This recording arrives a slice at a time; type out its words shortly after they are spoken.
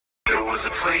was a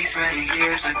place many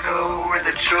years ago where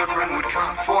the children would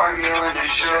come for a meal and a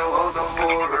show. Oh, the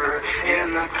horror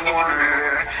in the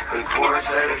corner, the chorus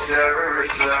had its error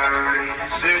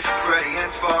signs. There's Freddy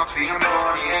and Foxy and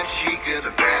Bonnie and Chica,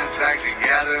 the band's back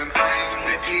together and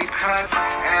playing the deep cuts.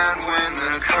 And when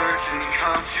the curtain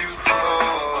comes to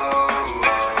close,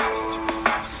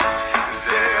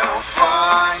 they'll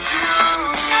find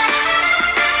you.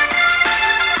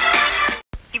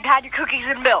 You've had your cookies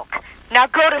and milk. Now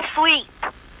go to sleep.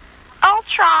 I'll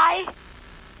try.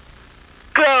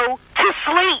 Go to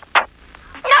sleep.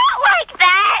 Not like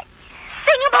that.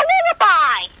 Sing him a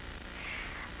lullaby.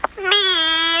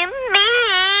 Meme,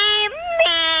 meme,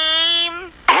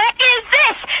 meme. Heck is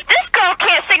this? This girl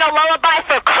can't sing a lullaby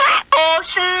for crap.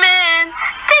 Ocean man,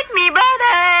 take me by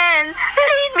the hand.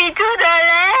 Lead me to the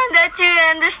land that you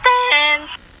understand.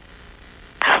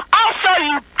 I'll show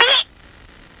you, bitch.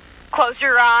 Close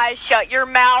your eyes, shut your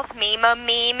mouth, meme a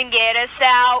meme and get us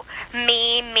out.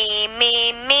 Meme, meme,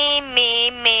 meme, meme,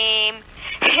 meme, meme.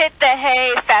 Hit the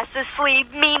hay, fast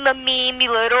asleep, meme a meme,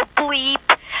 you little bleep.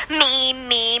 Meme,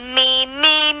 meme, meme,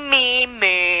 meme, meme,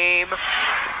 meme.